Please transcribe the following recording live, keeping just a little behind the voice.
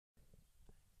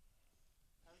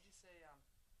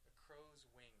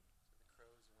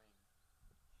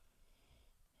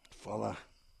Fala,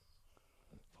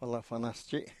 fala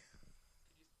fanasti.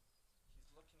 He's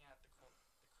looking at the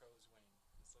crow's wing.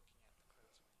 He's looking at the crow's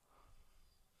wing.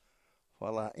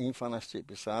 Fala infanasti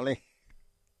pisali.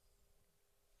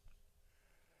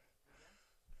 Again?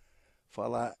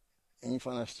 Fala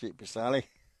infanasti pisali.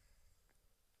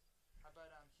 How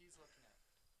about he's looking at the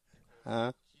crow's wing?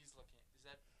 Huh? He's looking. Is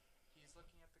that he's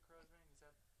looking at the crow's wing? Is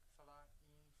that fala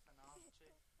in fanalche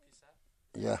pisa?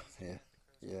 Yeah, He's yeah, looking at the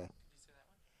crow's wing. yeah. Could you say that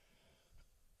one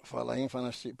Fala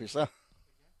infanasti pisa.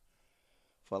 again?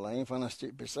 Fala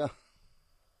infanasti pisa.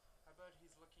 How about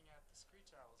he's looking at the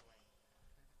screech owl's wing?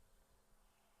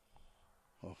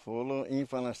 Folo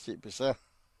infanasti pisa.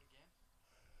 Again?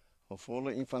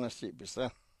 Folo infanasti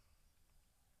pisa.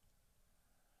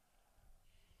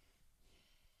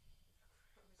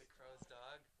 The crow's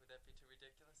dog? Would that be too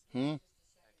ridiculous? Hmm?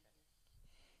 Okay.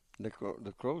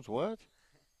 The crow's what?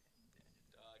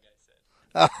 Dog, I said.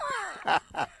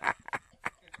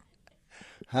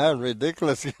 How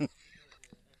ridiculous. How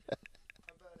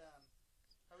about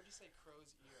how would you say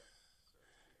crow's ear? Crow's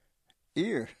ear.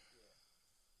 Ear. Yeah.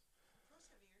 Crows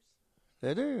have ears.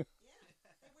 They do.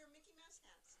 Yeah, they wear Mickey Mouse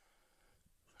hats.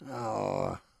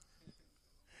 Oh,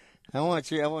 I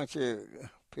want you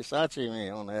pisachi me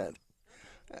on that.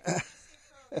 Okay, when you say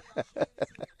crow, they all should do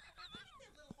the same. I think they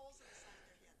have little holes in the side of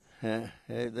their heads.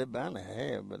 Hey, they're bound to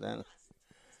have, but then, Must.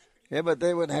 Because they yeah, but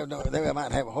they wouldn't have no. They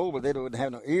might have a hole, but they wouldn't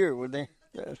have no ear, would they?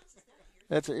 But they must have ears.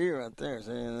 That's an ear right there.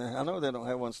 See, and I know they don't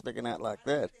have one sticking out like I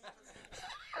don't that. think they have those.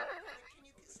 But can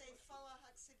you say Fala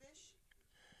Haksibish?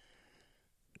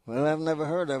 Well, I've never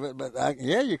heard of it, but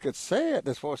yeah, you could say it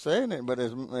as for saying it, but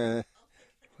it's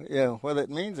yeah, whether it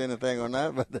means anything or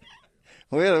not, but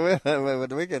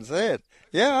but we can say it.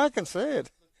 Yeah, I can say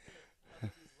it. How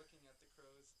about he's looking at the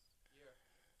crow's ear?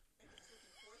 Maybe he's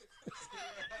looking for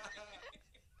the crows.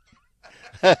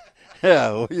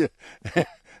 Yeah, well, yeah.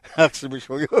 Haksibish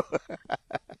for you.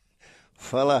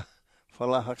 Fella,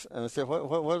 say,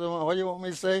 what do you want me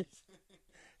to say?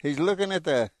 He's looking at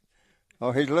the,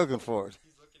 or he's looking for it.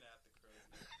 He's looking at the crow's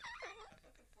ear.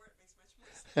 Looking for it makes much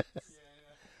more sense.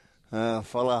 Yeah.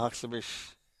 Fella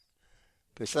Haksibish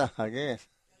Pisa, I guess.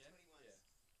 That's what he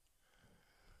wants.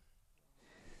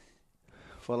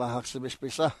 Fella Haksibish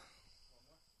Pisa. One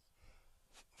more.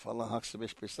 Fella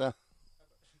Haksibish Pisa.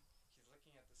 He's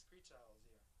looking at the screech owl's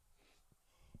ear.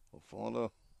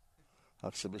 Fella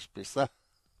Haksibish Pisa.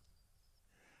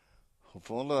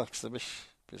 Fella Haksibish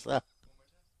Pisa. One more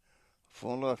time.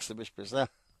 Fella Haksibish Pisa.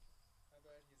 How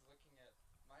about he's looking at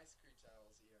my screech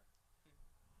owl's ear?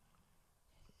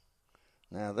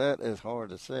 Now that is hard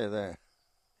to say there.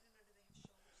 I don't know, do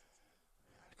they have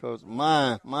shoulders? Because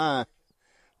my,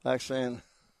 like saying,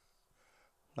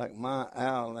 like my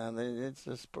owl, now it's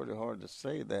just pretty hard to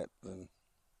say that. And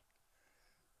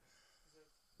Is it?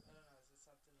 I don't know. Is it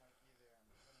something like either I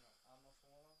don't know,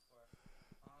 amofola or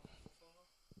onfofola?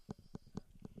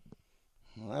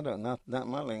 I don't, not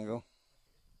my lingo.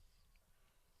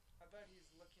 How about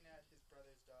he's looking at his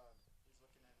brother's dog? He's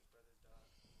looking at his brother's dog.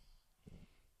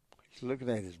 He's looking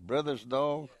at his brother's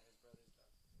dog. Yeah, his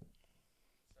brother's dog.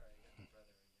 Sorry, I got the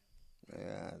brother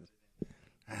again.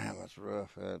 Yeah, that's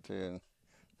rough out there.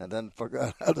 I done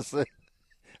forgot how to say.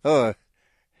 Oh,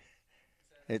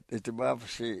 it's the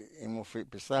babashi imofit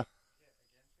pisa. Yeah,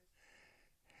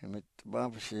 again, please. It's the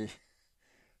babashi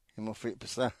imofit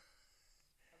pisa.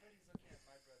 How about he's looking at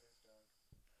my brother's dog?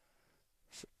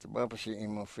 It's the babashi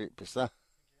imofit pisa.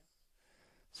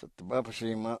 Again. It's the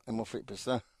babashi imofit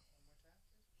pisa.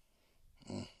 One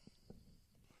more time, please.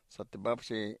 It's the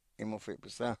babashi imofit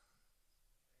pisa.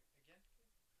 Again,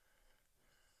 please.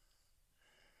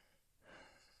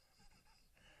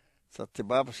 It's the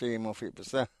babashi imofit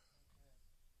pisa.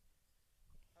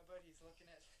 How about he's looking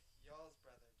at y'all's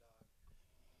brother dog?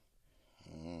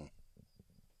 Mm.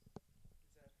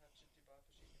 Is that Hachiti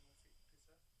Bapashi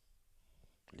Pisa?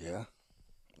 Yeah,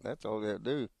 that's all they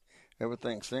do.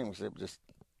 Everything same except just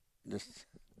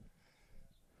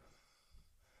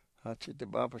hachite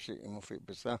babashi imofit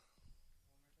pisa. One more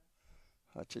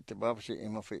time. Hachite babashi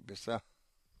imofit pisa.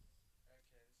 Okay,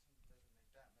 this one doesn't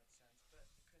make that much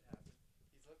sense, but it could happen.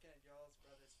 He's looking at y'all's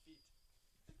brother's feet.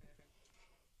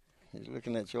 He's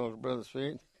looking at your brother's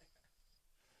feet.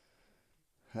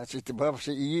 Hachite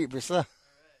babashi iyi pisa.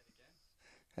 Alright, again.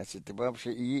 Hachite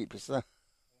babashi iyi pisa.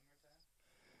 One more time.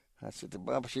 Hachite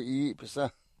babashi iyi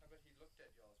pisa. How about he looked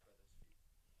at y'all's brother's feet?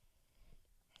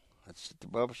 Hachite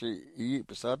babashi iyi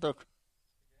pisatok.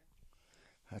 Again.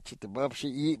 Hachite babashi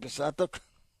iyi pisatok.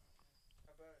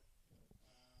 How about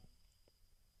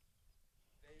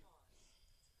they Applause.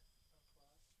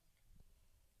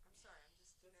 I'm sorry, I'm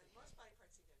just, most body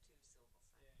parts seem to have two syllables.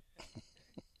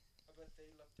 yeah.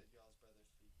 at y'all's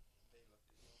brother's feet. They looked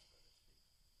at y'all's brother's feet.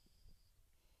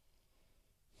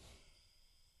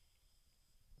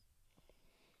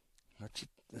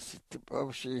 Hachita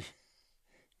babshi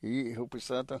I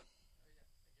hupisata. Oh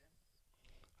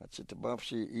yeah, again. Hachita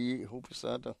babshi I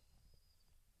hupisata.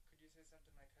 Could you say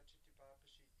something like Hachiti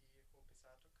Babashi I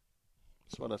Hopisatok?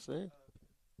 That's what I say. Can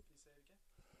you say it again?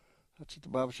 Hachita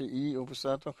babshi I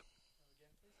hupisata. Again,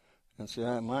 please. And see,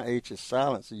 my H is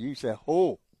silent, so you say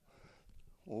ho.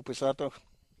 Hupisata. Could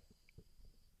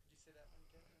you say that one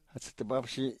again? Hachita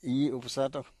babshi I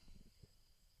hupisata.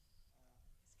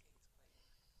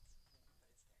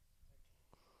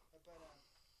 But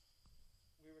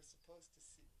we were supposed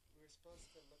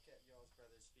to look at y'all's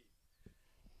brother's feet.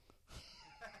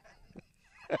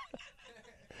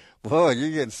 Boy,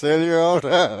 you getting sillier all the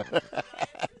time.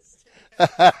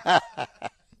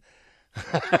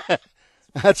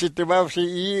 Hachita babshi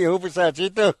I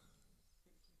hupisachito.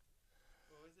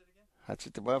 What was it again?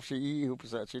 Hachita babshi I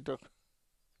hupisachito. Okay,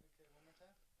 one more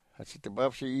time. Hachita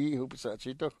babshi I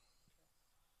hupisachito.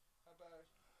 How about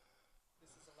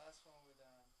this is the last one with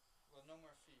no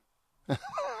more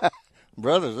feet.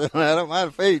 Brothers, I don't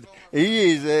mind feet.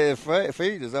 E's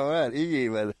feet is all right. E,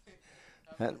 but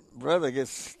that brother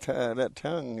gets that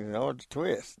tongue is hard to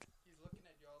twist. He's looking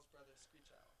at y'all's brother's speech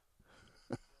owl.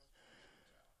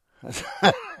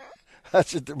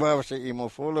 Hachita babshi I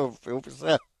mofolo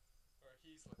hupisa. Or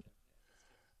he's looking.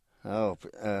 Oh,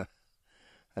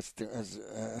 hachita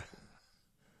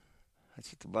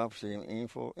babshi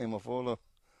I mofolo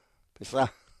pisa. Again?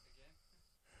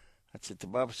 Hachita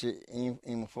babshi I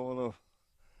mofolo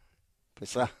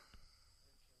pisa. Okay,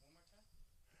 one more time.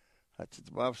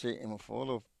 Hachita babshi I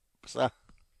mofolo pisa.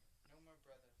 No more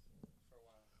brothers for a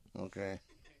while. Okay.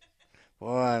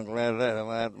 Boy, I'm glad of that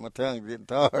my tongue's getting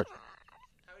tired. How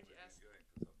would you ask? How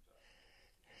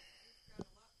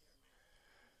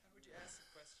would you ask the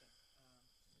question?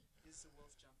 Is the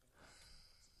wolf jumping?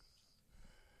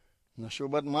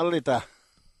 Nashubat maldita.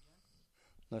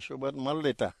 Nashubat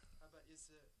maldita.